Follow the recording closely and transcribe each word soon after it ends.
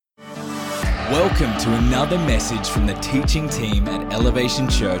Welcome to another message from the teaching team at Elevation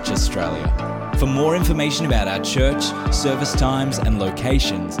Church Australia. For more information about our church, service times and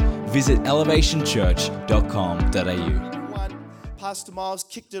locations, visit elevationchurch.com.au. Pastor Miles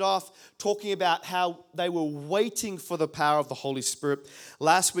kicked it off talking about how they were waiting for the power of the Holy Spirit.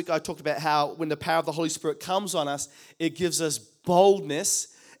 Last week I talked about how when the power of the Holy Spirit comes on us, it gives us boldness.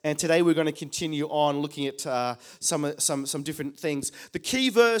 And today we're going to continue on looking at some different things. The key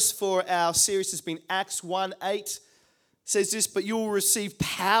verse for our series has been Acts 1:8. Says this, "But you will receive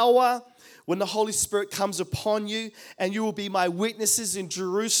power when the Holy Spirit comes upon you, and you will be my witnesses in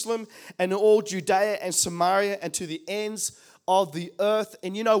Jerusalem and in all Judea and Samaria and to the ends of the earth."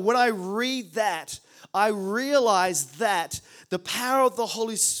 And you know, when I read that, I realize that the power of the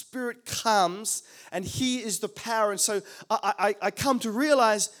Holy Spirit comes, and He is the power. And so I come to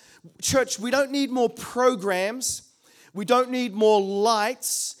realize, church, we don't need more programs. We don't need more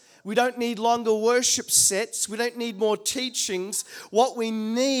lights. We don't need longer worship sets. We don't need more teachings. What we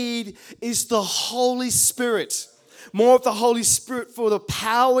need is the Holy Spirit. More of the Holy Spirit for the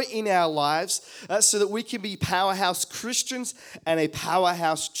power in our lives so that we can be powerhouse Christians and a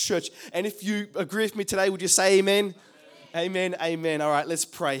powerhouse church. And if you agree with me today, would you say amen? Amen, amen. All right, let's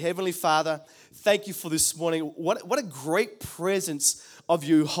pray. Heavenly Father, thank you for this morning. What a great presence of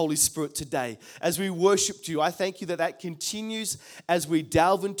you, Holy Spirit, today. As we worship you, I thank you that that continues as we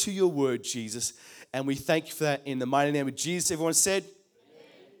delve into your word, Jesus. And we thank you for that in the mighty name of Jesus. Everyone said? Amen.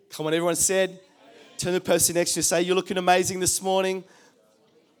 Come on, everyone said? Amen. Turn to the person next to you, say, "You're looking amazing this morning."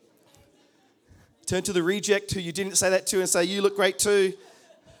 Turn to the reject who you didn't say that to and say, "You look great too."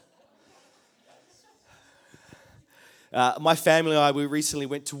 My family and I, we recently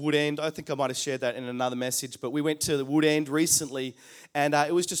went to Woodend. I think I might have shared that in another message, but we went to the Woodend recently, and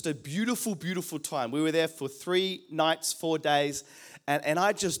it was just a beautiful, beautiful time. We were there for 3 nights, 4 days, and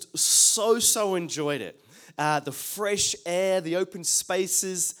I just so enjoyed it. The fresh air, the open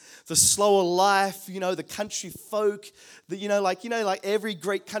spaces, the slower life, you know, the country folk, like every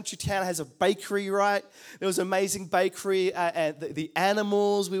great country town has a bakery, right? There was an amazing bakery, and the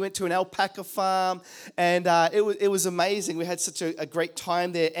animals. We went to an alpaca farm, and it was amazing. We had such a great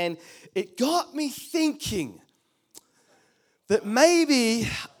time there, and it got me thinking that maybe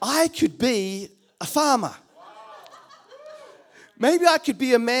I could be a farmer. Maybe I could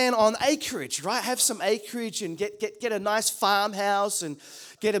be a man on acreage, right? Have some acreage and get a nice farmhouse and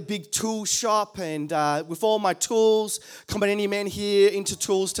get a big tool shop, and with all my tools. Come on, any man here into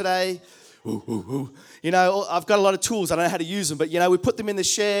tools today? Ooh, ooh, ooh. You know, I've got a lot of tools. I don't know how to use them, but you know, we put them in the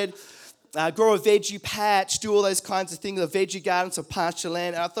shed, grow a veggie patch, do all those kinds of things, a veggie garden, some pasture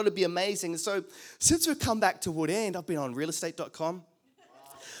land, and I thought it'd be amazing. And so since we've come back to Woodend, I've been on realestate.com.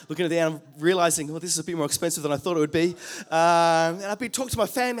 Looking at the end, I'm realizing, well, this is a bit more expensive than I thought it would be. And I've been talking to my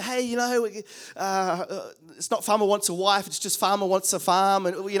family, hey, you know, it's not farmer wants a wife, it's just farmer wants a farm,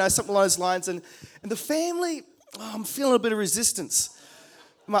 and, you know, something along those lines. And the family, I'm feeling a bit of resistance.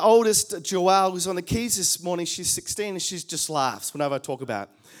 My oldest, Joelle, who's on the keys this morning, she's 16, and she just laughs whenever I talk about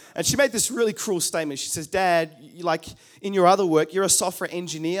it. And she made this really cruel statement. She says, "Dad, like in your other work, you're a software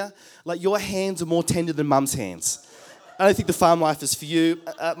engineer. Like your hands are more tender than mum's hands. I don't think the farm life is for you."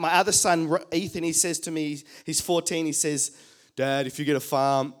 My other son, Ethan, he says to me, he's 14, he says, "Dad, if you get a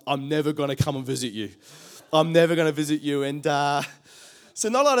farm, I'm never going to come and visit you. I'm never going to visit you." And so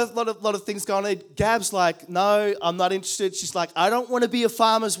not a lot of things going on. Gab's like, "No, I'm not interested." She's like, "I don't want to be a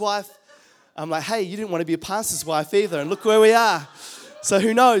farmer's wife." I'm like, "Hey, you didn't want to be a pastor's wife either, and look where we are." So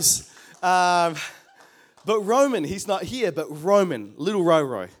who knows? But Roman, he's not here, but Roman, little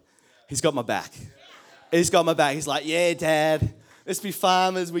Roro, he's got my back. He's got my back. He's like, "Yeah, Dad, let's be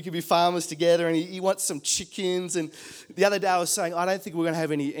farmers. We can be farmers together." And he wants some chickens. And the other day I was saying, "I don't think we're going to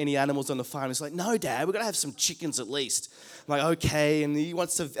have any animals on the farm." He's like, "No, Dad, we're going to have some chickens at least." I'm like, "Okay." And he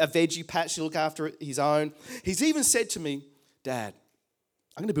wants a veggie patch to look after his own. He's even said to me, "Dad,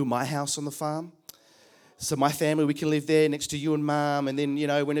 I'm going to build my house on the farm. So my family, we can live there next to you and Mum. And then, you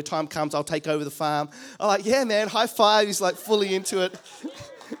know, when the time comes, I'll take over the farm." I'm like, "Yeah, man, high five." He's like fully into it.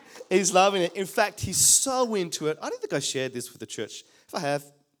 He's loving it. In fact, he's so into it. I don't think I shared this with the church. If I have,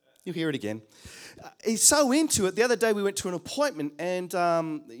 you'll hear it again. He's so into it. The other day we went to an appointment, and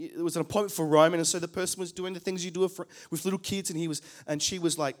it was an appointment for Roman, and so the person was doing the things you do with little kids, and she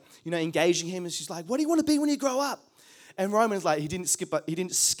was like, you know, engaging him, and she's like, "What do you want to be when you grow up?" And Roman's like, he didn't skip a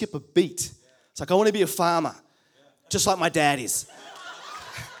beat. It's like, "I want to be a farmer, just like my dad is."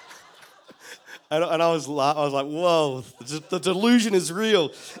 And I was like, "Whoa, the delusion is real."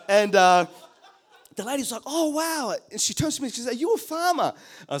 And the lady's like, "Oh, wow." And she turns to me and she says, "Are you a farmer?"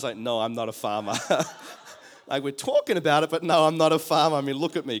 I was like, "No, I'm not a farmer." Like, we're talking about it, but no, I'm not a farmer. I mean,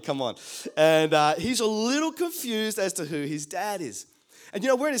 look at me, come on. And he's a little confused as to who his dad is. And,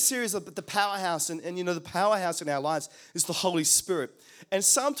 we're in a series of the powerhouse, and the powerhouse in our lives is the Holy Spirit. And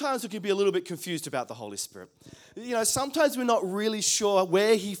sometimes we can be a little bit confused about the Holy Spirit. Sometimes we're not really sure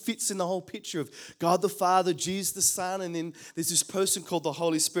where he fits in the whole picture of God the Father, Jesus the Son, and then there's this person called the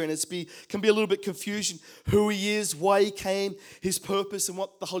Holy Spirit. And it can be a little bit confusion who he is, why he came, his purpose, and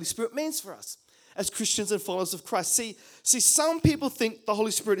what the Holy Spirit means for us as Christians and followers of Christ. See, some people think the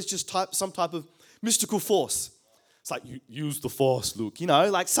Holy Spirit is just some type of mystical force. It's like, you use the force, Luke,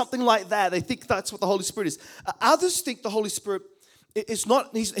 like something like that. They think that's what the Holy Spirit is. Others think the Holy Spirit is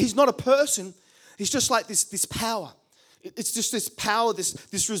not, he's not a person. He's just like this power. It's just this power,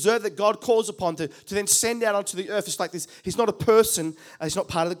 this reserve that God calls upon to then send out onto the earth. It's like this, he's not a person, he's not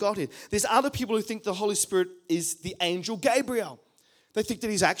part of the Godhead. There's other people who think the Holy Spirit is the angel Gabriel. They think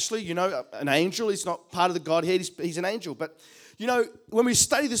that he's actually, an angel. He's not part of the Godhead, he's an angel. But, when we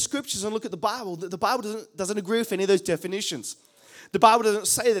study the scriptures and look at the Bible doesn't agree with any of those definitions. The Bible doesn't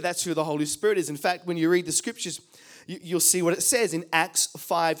say that that's who the Holy Spirit is. In fact, when you read the scriptures, you'll see what it says in Acts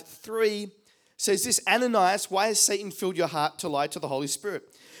 5:3. Says this, Ananias, why has Satan filled your heart to lie to the Holy Spirit?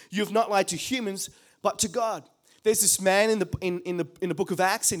 You have not lied to humans, but to God. There's this man in the book of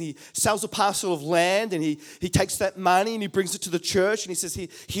Acts, and he sells a parcel of land, and he takes that money and he brings it to the church, and he says,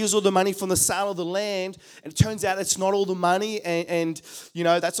 here's all the money from the sale of the land. And it turns out it's not all the money, and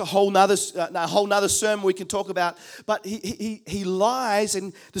that's a whole nother sermon we can talk about. But he lies,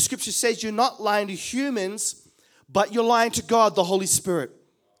 and the scripture says you're not lying to humans, but you're lying to God, the Holy Spirit.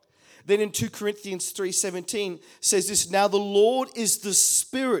 Then in 2 Corinthians 3:17 says this, now the Lord is the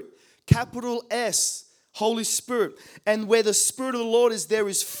Spirit, capital S, Holy Spirit. And where the Spirit of the Lord is, there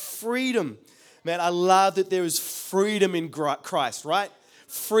is freedom. Man, I love that there is freedom in Christ, right?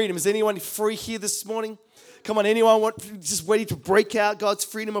 Freedom. Is anyone free here this morning? Come on, anyone just ready to break out God's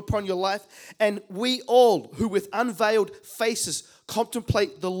freedom upon your life? And we all who with unveiled faces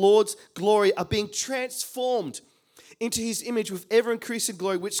contemplate the Lord's glory are being transformed into his image with ever-increasing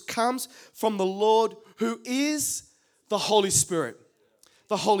glory, which comes from the Lord who is the Holy Spirit.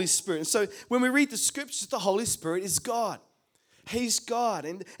 The Holy Spirit. And so when we read the scriptures, the Holy Spirit is God. He's God.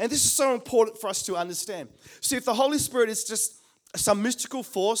 And this is so important for us to understand. See, if the Holy Spirit is just some mystical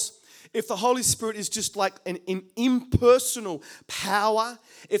force, if the Holy Spirit is just like an impersonal power,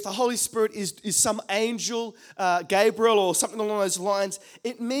 if the Holy Spirit is some angel, Gabriel, or something along those lines,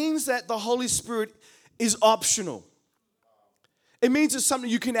 it means that the Holy Spirit is optional. It means it's something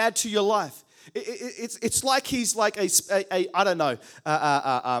you can add to your life. It's like he's like a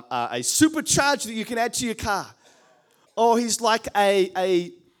supercharger that you can add to your car. Or he's like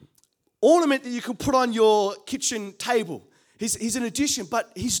a ornament that you can put on your kitchen table. He's an addition, but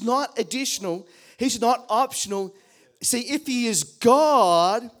he's not additional. He's not optional. See, if he is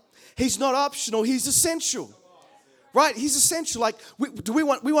God, he's not optional. He's essential. Right? He's essential. Like, we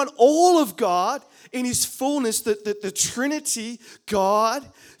want all of God in his fullness, the Trinity, God,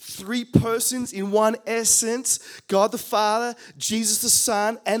 three persons in one essence, God the Father, Jesus the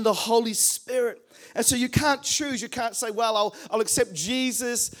Son, and the Holy Spirit. And so you can't choose. You can't say, well, I'll accept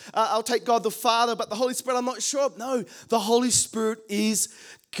Jesus, I'll take God the Father, but the Holy Spirit, I'm not sure. No, the Holy Spirit is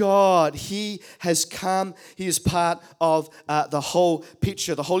God. He has come. He is part of the whole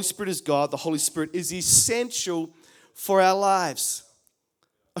picture. The Holy Spirit is God. The Holy Spirit is essential for our lives.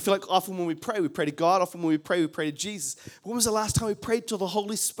 I feel like often when we pray to God. Often when we pray to Jesus. When was the last time we prayed to the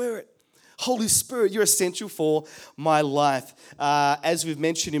Holy Spirit? Holy Spirit, you're essential for my life. As we've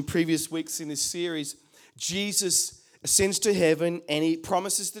mentioned in previous weeks in this series, Jesus ascends to heaven and he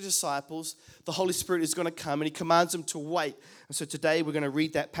promises the disciples the Holy Spirit is going to come and he commands them to wait. And so today we're going to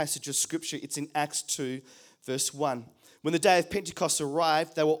read that passage of Scripture. It's in Acts 2, verse 1. When the day of Pentecost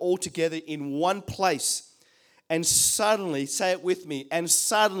arrived, they were all together in one place. And suddenly, say it with me, and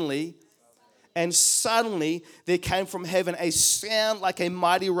suddenly there came from heaven a sound like a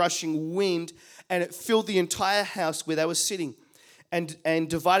mighty rushing wind, and it filled the entire house where they were sitting. And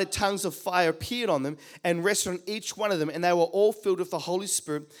divided tongues of fire appeared on them and rested on each one of them. And they were all filled with the Holy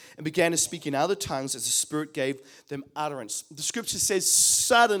Spirit and began to speak in other tongues as the Spirit gave them utterance. The Scripture says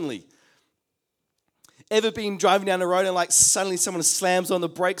suddenly. Ever been driving down the road and like suddenly someone slams on the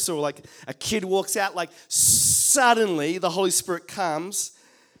brakes, or like a kid walks out, like suddenly the Holy Spirit comes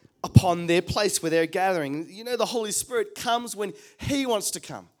upon their place where they're gathering. You know, the Holy Spirit comes when he wants to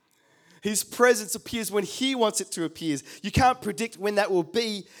come. His presence appears when he wants it to appear. You can't predict when that will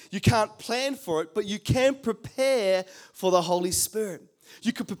be. You can't plan for it, but you can prepare for the Holy Spirit.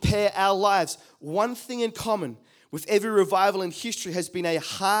 You can prepare our lives. One thing in common with every revival in history has been a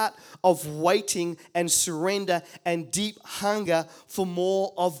heart of waiting and surrender and deep hunger for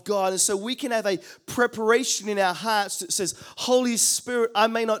more of God. And so we can have a preparation in our hearts that says, Holy Spirit, I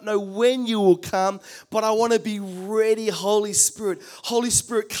may not know when you will come, but I want to be ready, Holy Spirit. Holy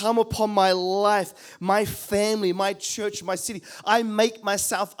Spirit, come upon my life, my family, my church, my city. I make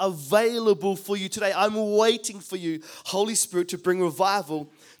myself available for you today. I'm waiting for you, Holy Spirit, to bring revival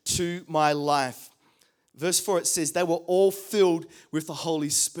to my life. Verse 4, it says, they were all filled with the Holy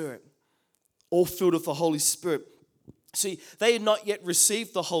Spirit. All filled with the Holy Spirit. See, they had not yet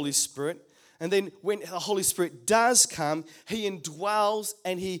received the Holy Spirit. And then when the Holy Spirit does come, He indwells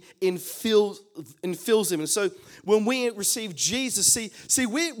and He infills them. And so when we receive Jesus, see,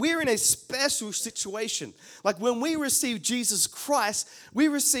 we're in a special situation. Like when we receive Jesus Christ, we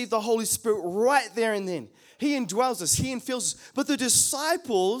receive the Holy Spirit right there and then. He indwells us. He infills us. But the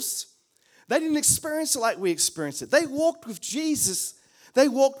disciples, they didn't experience it like we experienced it. They walked with Jesus. They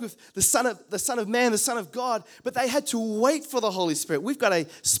walked with the Son of Man, the Son of God, but they had to wait for the Holy Spirit. We've got a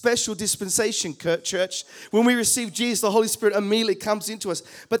special dispensation, church. When we receive Jesus, the Holy Spirit immediately comes into us.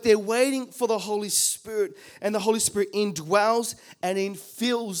 But they're waiting for the Holy Spirit, and the Holy Spirit indwells and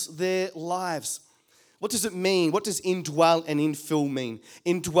infills their lives. What does it mean? What does indwell and infill mean?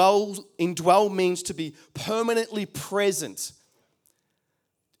 Indwell means to be permanently present.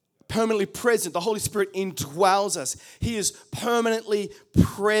 Permanently present. The Holy Spirit indwells us. He is permanently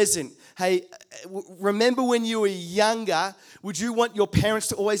present. Hey, remember when you were younger, would you want your parents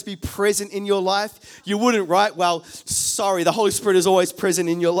to always be present in your life? You wouldn't, right? Well, sorry, the Holy Spirit is always present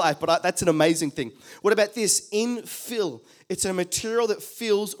in your life, but that's an amazing thing. What about this? Infill. It's a material that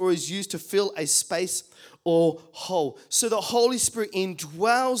fills or is used to fill a space or hole. So the Holy Spirit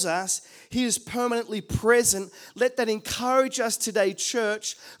indwells us. He is permanently present. Let that encourage us today,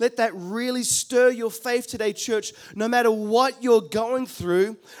 church. Let that really stir your faith today, church. No matter what you're going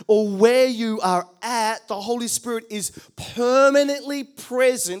through or where you are at, the Holy Spirit is permanently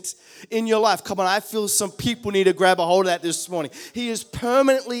present in your life. Come on, I feel some people need to grab a hold of that this morning. He is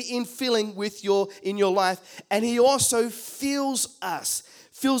permanently infilling in your life, and He also fills us,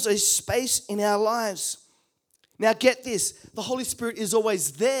 fills a space in our lives. Now get this, the Holy Spirit is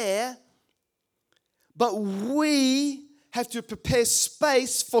always there, but we have to prepare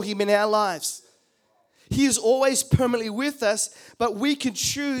space for Him in our lives. He is always permanently with us, but we can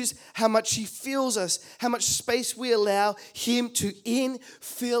choose how much He fills us, how much space we allow Him to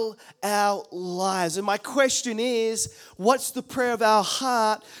infill our lives. And my question is, what's the prayer of our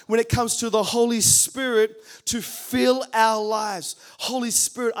heart when it comes to the Holy Spirit to fill our lives? Holy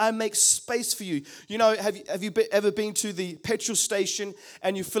Spirit, I make space for you. You know, have you ever been to the petrol station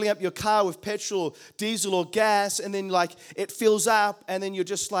and you're filling up your car with petrol or diesel or gas, and then like it fills up, and then you're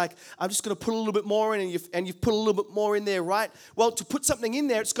just like, I'm just going to put a little bit more in, and you've put a little bit more in there, right? Well, to put something in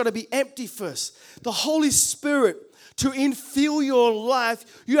there, it's got to be empty first. The Holy Spirit, to infill your life,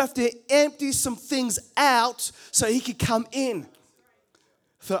 you have to empty some things out so He can come in.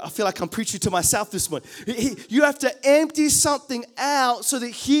 I feel like I'm preaching to myself this morning. You have to empty something out so that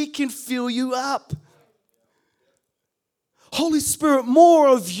He can fill you up. Holy Spirit, more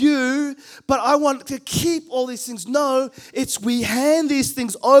of you, but I want to keep all these things. No, we hand these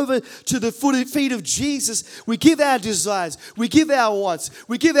things over to the feet of Jesus. We give our desires, we give our wants,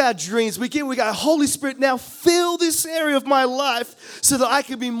 we give our dreams, we go, Holy Spirit, now fill this area of my life so that I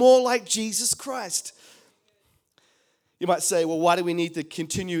can be more like Jesus Christ. You might say, well, why do we need the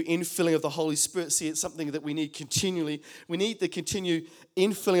continued infilling of the Holy Spirit? See, it's something that we need continually. We need the continued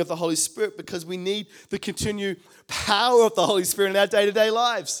infilling of the Holy Spirit because we need the continued power of the Holy Spirit in our day-to-day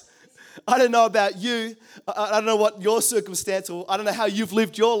lives. I don't know about you. I don't know what your circumstance, or I don't know how you've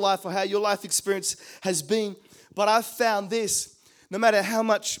lived your life or how your life experience has been, but I've found this. No matter how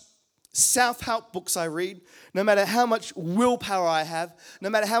much self-help books I read, no matter how much willpower I have, no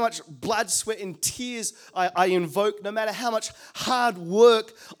matter how much blood, sweat, and tears I invoke, no matter how much hard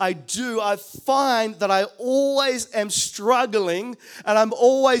work I do, I find that I always am struggling and I'm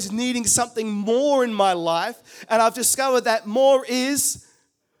always needing something more in my life. And I've discovered that more is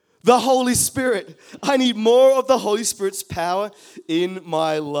the Holy Spirit. I need more of the Holy Spirit's power in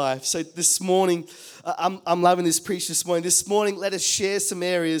my life. So this morning, I'm loving this preach this morning. This morning, let us share some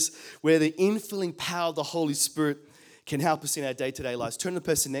areas where the infilling power of the Holy Spirit can help us in our day-to-day lives. Turn to the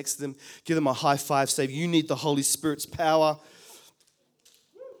person next to them, give them a high five, say, you need the Holy Spirit's power.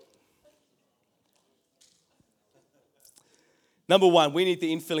 Number one, we need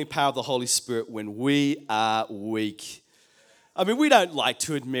the infilling power of the Holy Spirit when we are weak. I mean, we don't like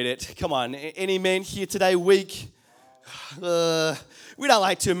to admit it. Come on, any men here today weak? We don't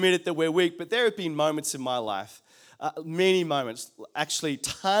like to admit it that we're weak, but there have been moments in my life. many moments, actually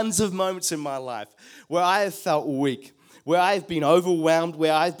tons of moments in my life where I have felt weak, where I've been overwhelmed,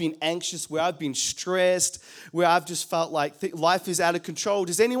 where I've been anxious, where I've been stressed, where I've just felt like life is out of control.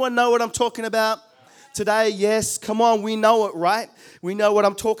 Does anyone know what I'm talking about? Today, yes, come on, we know it, right? We know what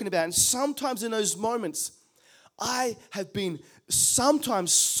I'm talking about. And sometimes in those moments, I have been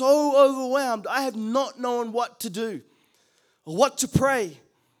sometimes so overwhelmed, I have not known what to do or what to pray.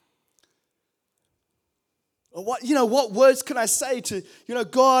 Or what words can I say to,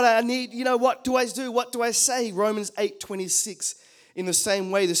 God, I need, what do I do? What do I say? Romans 8:26. In the same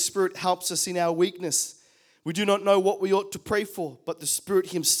way, the Spirit helps us in our weakness. We do not know what we ought to pray for, but the Spirit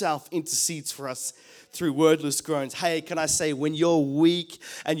Himself intercedes for us through wordless groans. Hey, can I say, when you're weak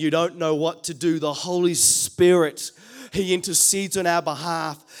and you don't know what to do, the Holy Spirit, He intercedes on our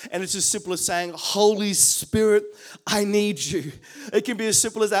behalf. And it's as simple as saying, Holy Spirit, I need you. It can be as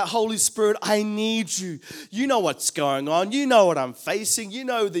simple as that. Holy Spirit, I need you. You know what's going on. You know what I'm facing. You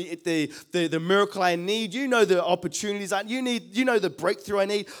know the miracle I need. You know the opportunities I need. You know the breakthrough I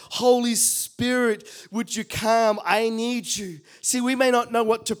need. Holy Spirit, would you come? I need you. See, we may not know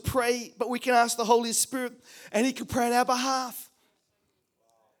what to pray, but we can ask the Holy Spirit and He can pray on our behalf.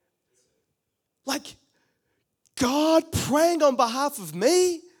 Like, God praying on behalf of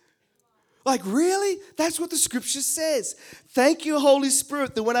me? Like, really? That's what the scripture says. Thank you, Holy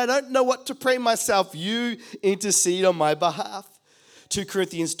Spirit, that when I don't know what to pray myself, you intercede on my behalf. 2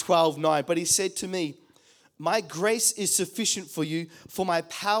 Corinthians 12:9. But He said to me, my grace is sufficient for you, for my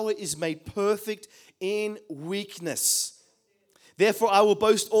power is made perfect in weakness. Therefore, I will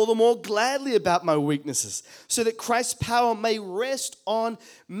boast all the more gladly about my weaknesses, so that Christ's power may rest on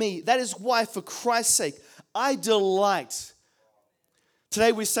me. That is why, for Christ's sake, I delight.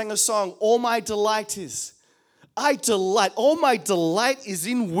 Today we sang a song, All My Delight Is. I delight. All my delight is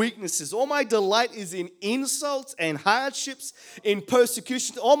in weaknesses. All my delight is in insults and hardships, in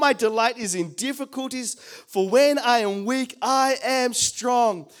persecution. All my delight is in difficulties. For when I am weak, I am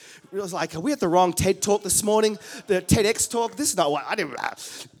strong. It was like, are we at the wrong TED talk this morning? The TEDx talk? This is not what I didn't.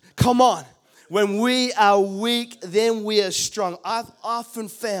 Come on. When we are weak, then we are strong. I've often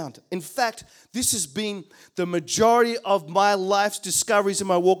found, in fact, this has been the majority of my life's discoveries in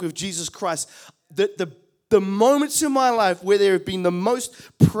my walk with Jesus Christ. The moments in my life where there have been the most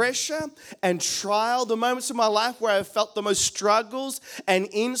pressure and trial, the moments in my life where I felt the most struggles and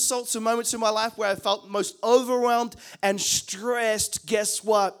insults, the moments in my life where I felt most overwhelmed and stressed, guess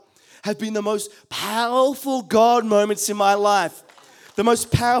what? Have been the most powerful God moments in my life. The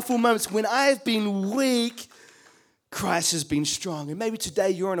most powerful moments when I have been weak, Christ has been strong. And maybe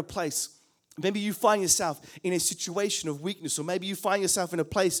today you're in a place, maybe you find yourself in a situation of weakness, or maybe you find yourself in a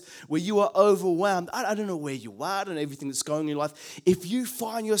place where you are overwhelmed. I don't know where you are, I don't know everything that's going on in your life. If you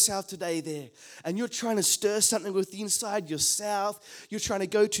find yourself today there and you're trying to stir something with the inside yourself, you're trying to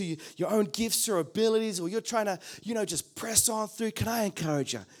go to your own gifts or abilities, or you're trying to, just press on through, can I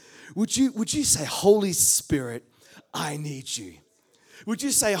encourage you? Would you say, Holy Spirit, I need you? Would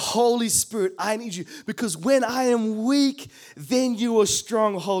you say, Holy Spirit, I need you? Because when I am weak, then you are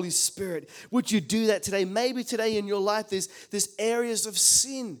strong, Holy Spirit. Would you do that today? Maybe today in your life there's areas of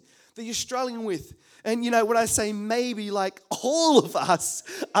sin that you're struggling with. And when I say maybe, like all of us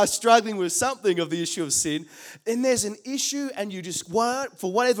are struggling with something of the issue of sin, and there's an issue and you just,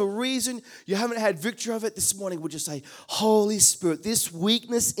 for whatever reason, you haven't had victory of it this morning, would you say, Holy Spirit, this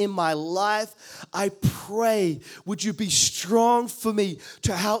weakness in my life, I pray, would you be strong for me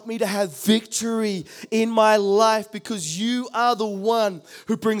to help me to have victory in my life, because you are the one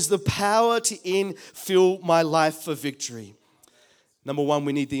who brings the power to infill my life for victory. Number one,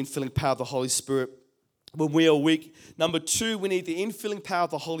 we need the infilling power of the Holy Spirit when we are weak. Number two, we need the infilling power of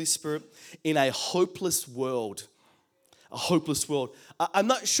the Holy Spirit in a hopeless world. A hopeless world. I'm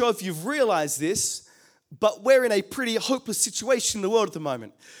not sure if you've realized this, but we're in a pretty hopeless situation in the world at the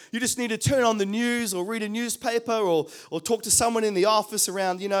moment. You just need to turn on the news or read a newspaper or talk to someone in the office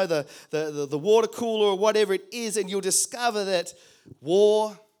around, the water cooler or whatever it is, and you'll discover that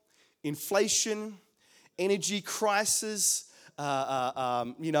war, inflation, energy crisis,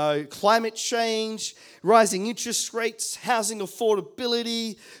 climate change, rising interest rates, housing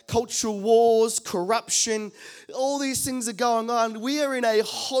affordability, cultural wars, corruption, all these things are going on. We are in a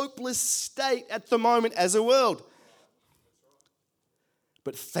hopeless state at the moment as a world.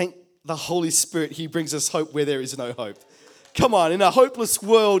 But thank the Holy Spirit, He brings us hope where there is no hope. Come on, in a hopeless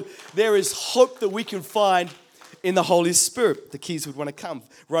world, there is hope that we can find in the Holy Spirit. The keys would want to come.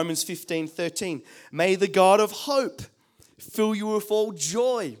 Romans 15:13. May the God of hope fill you with all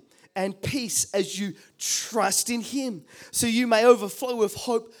joy and peace as you trust in Him, so you may overflow with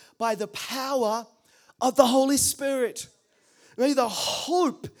hope by the power of the Holy Spirit. May the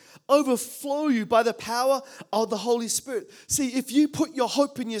hope overflow you by the power of the Holy Spirit. See, if you put your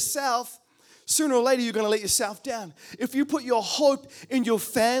hope in yourself, sooner or later you're going to let yourself down. If you put your hope in your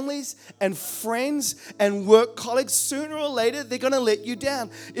families and friends and work colleagues, sooner or later they're going to let you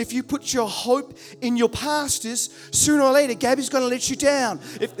down. If you put your hope in your pastors, sooner or later Gabby's going to let you down.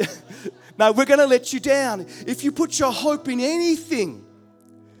 No, we're going to let you down. If you put your hope in anything,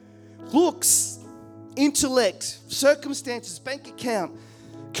 looks, intellect, circumstances, bank account,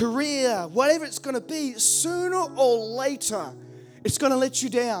 career, whatever it's going to be, sooner or later, it's going to let you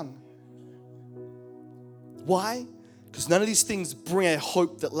down. Why? Because none of these things bring a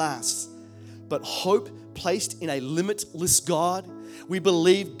hope that lasts. But hope placed in a limitless God. We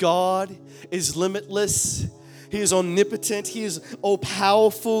believe God is limitless. He is omnipotent. He is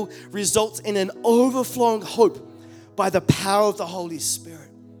all-powerful. Results in an overflowing hope by the power of the Holy Spirit.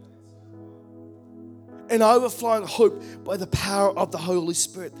 An overflowing hope by the power of the Holy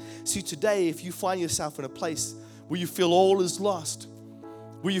Spirit. See, today, if you find yourself in a place where you feel all is lost,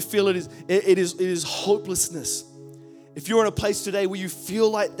 where you feel it is hopelessness, if you're in a place today where you feel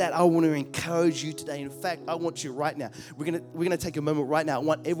like that, I want to encourage you today. In fact, I want you right now. We're gonna take a moment right now. I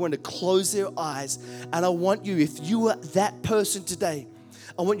want everyone to close their eyes, and I want you, if you are that person today,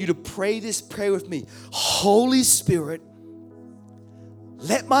 I want you to pray this prayer with me. Holy Spirit,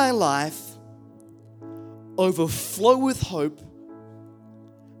 let my life overflow with hope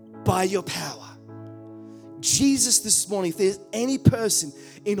by your power. Jesus, this morning, if there's any person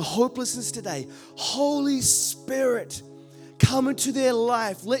in hopelessness today, Holy Spirit, come into their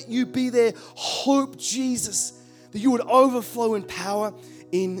life. Let you be their hope, Jesus, that you would overflow in power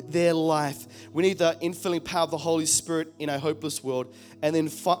in their life. We need the infilling power of the Holy Spirit in a hopeless world. And then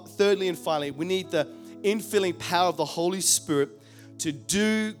thirdly and finally, we need the infilling power of the Holy Spirit to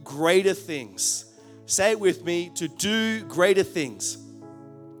do greater things. Say it with me, to do greater things.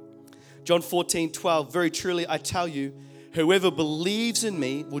 John 14:12, very truly I tell you, whoever believes in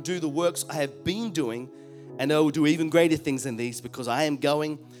me will do the works I have been doing, and they will do even greater things than these, because I am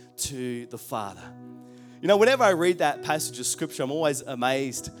going to the Father. You know, whenever I read that passage of Scripture, I'm always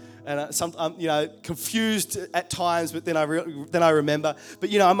amazed, and I'm confused at times, but then I remember.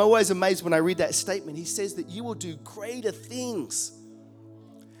 But I'm always amazed when I read that statement. He says that you will do greater things.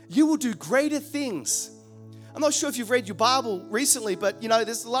 You will do greater things. I'm not sure if you've read your Bible recently, but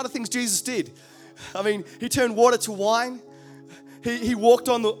there's a lot of things Jesus did. I mean, he turned water to wine. He walked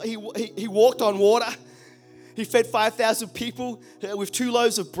on water. He fed 5,000 people with 2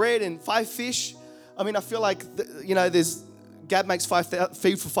 loaves of bread and 5 fish. I mean, I feel like Gab makes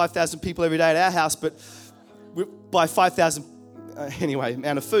feed for 5,000 people every day at our house, but by 5,000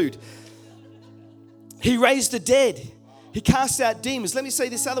 amount of food. He raised the dead. He cast out demons. Let me say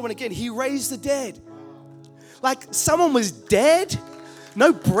this other one again. He raised the dead. Like someone was dead,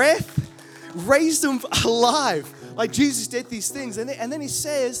 no breath, raised them alive. Like Jesus did these things. And then he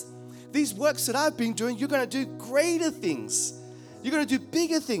says, these works that I've been doing, you're going to do greater things. You're going to do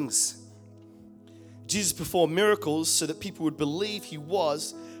bigger things. Jesus performed miracles so that people would believe he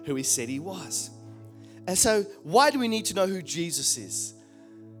was who he said he was. And so why do we need to know who Jesus is?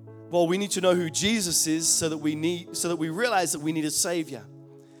 Well, we need to know who Jesus is so that we realize that we need a Savior.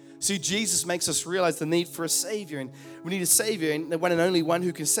 See, Jesus makes us realize the need for a Savior, and we need a Savior, and the one and only one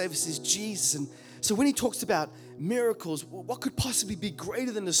who can save us is Jesus. And so when he talks about miracles, what could possibly be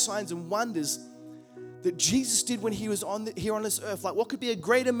greater than the signs and wonders that Jesus did when he was here on this earth? Like, what could be a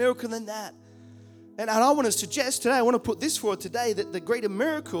greater miracle than that? And I want to suggest today, I want to put this forward today, that the greater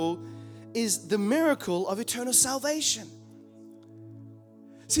miracle is the miracle of eternal salvation.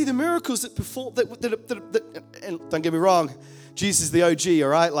 See, the miracles that perform, and don't get me wrong, Jesus is the OG, all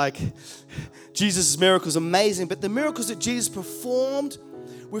right? Like, Jesus' miracles are amazing, but the miracles that Jesus performed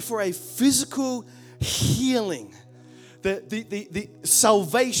were for a physical healing. The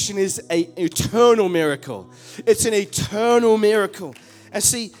salvation is an eternal miracle. It's an eternal miracle. And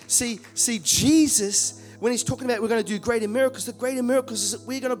see, Jesus, when he's talking about we're going to do greater miracles, the greater miracles is that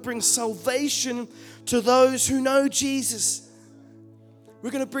we're going to bring salvation to those who know Jesus.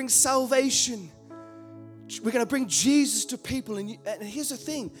 We're going to bring salvation. We're going to bring Jesus to people. And here's the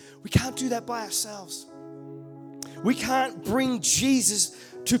thing. We can't do that by ourselves. We can't bring Jesus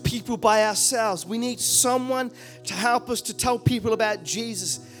to people by ourselves. We need someone to help us to tell people about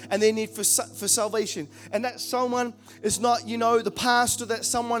Jesus and their need for salvation. And that someone is not, the pastor. That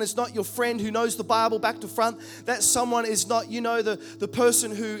someone is not your friend who knows the Bible back to front. That someone is not, the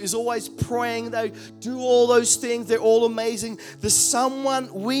person who is always praying. They do all those things. They're all amazing. The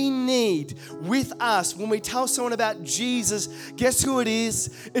someone we need with us when we tell someone about Jesus, guess who it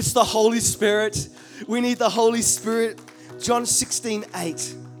is? It's the Holy Spirit. We need the Holy Spirit. John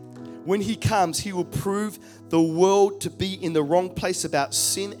 16:8. When he comes, he will prove the world to be in the wrong place about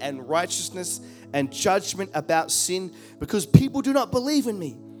sin and righteousness, and judgment about sin because people do not believe in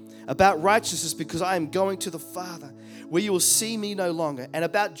me. About righteousness because I am going to the Father where you will see me no longer. And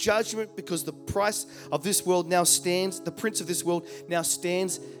about judgment because the prince of this world now stands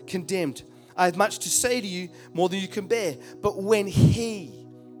condemned. I have much to say to you, more than you can bear. But when He,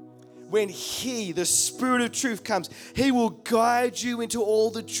 the Spirit of truth comes, He will guide you into all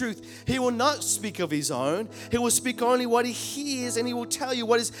the truth. He will not speak of His own. He will speak only what He hears, and He will tell you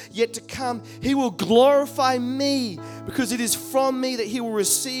what is yet to come. He will glorify me, because it is from me that He will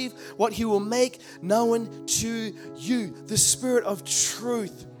receive what He will make known to you. The Spirit of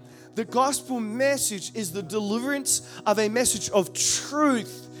truth. The gospel message is the deliverance of a message of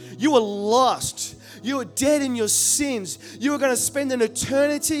truth. You are lost. You are dead in your sins. You are going to spend an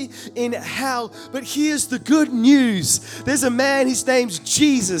eternity in hell. But here's the good news. There's a man, his name's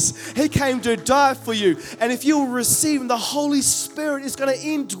Jesus. He came to die for you. And if you will receive Him, the Holy Spirit is going to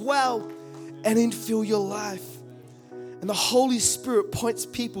indwell and infill your life. And the Holy Spirit points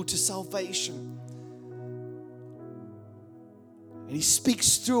people to salvation. And He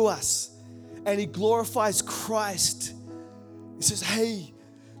speaks through us. And He glorifies Christ. He says, hey,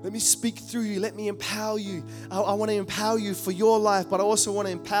 let me speak through you. Let me empower you. I want to empower you for your life, but I also want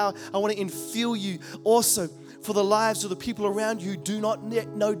to infill you also for the lives of the people around you who do not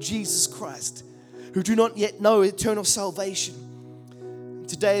yet know Jesus Christ, who do not yet know eternal salvation.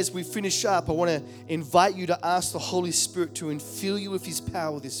 Today, as we finish up, I want to invite you to ask the Holy Spirit to infill you with His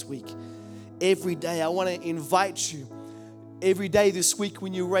power this week. Every day, I want to invite you, every day this week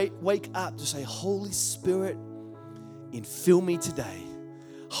when you wake up, to say, Holy Spirit, infill me today.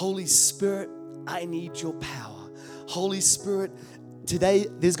 Holy Spirit, I need your power. Holy Spirit, today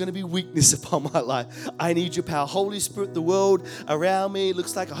there's going to be weakness upon my life. I need your power. Holy Spirit, the world around me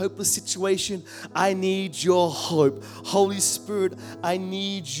looks like a hopeless situation. I need your hope. Holy Spirit, I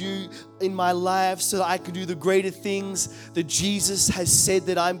need you in my life so that I can do the greater things that Jesus has said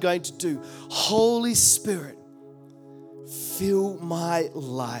that I'm going to do. Holy Spirit, fill my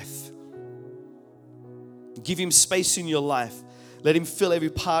life. Give Him space in your life. Let Him fill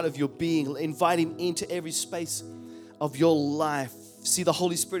every part of your being. Invite Him into every space of your life. See, the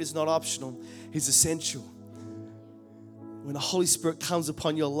Holy Spirit is not optional. He's essential. When the Holy Spirit comes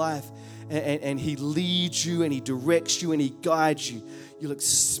upon your life and He leads you and He directs you and He guides you, you'll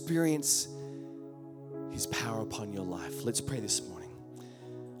experience His power upon your life. Let's pray this morning.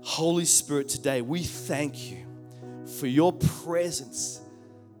 Holy Spirit, today we thank you for your presence.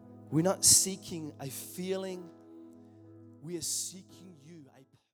 We're not seeking a feeling. We are seeking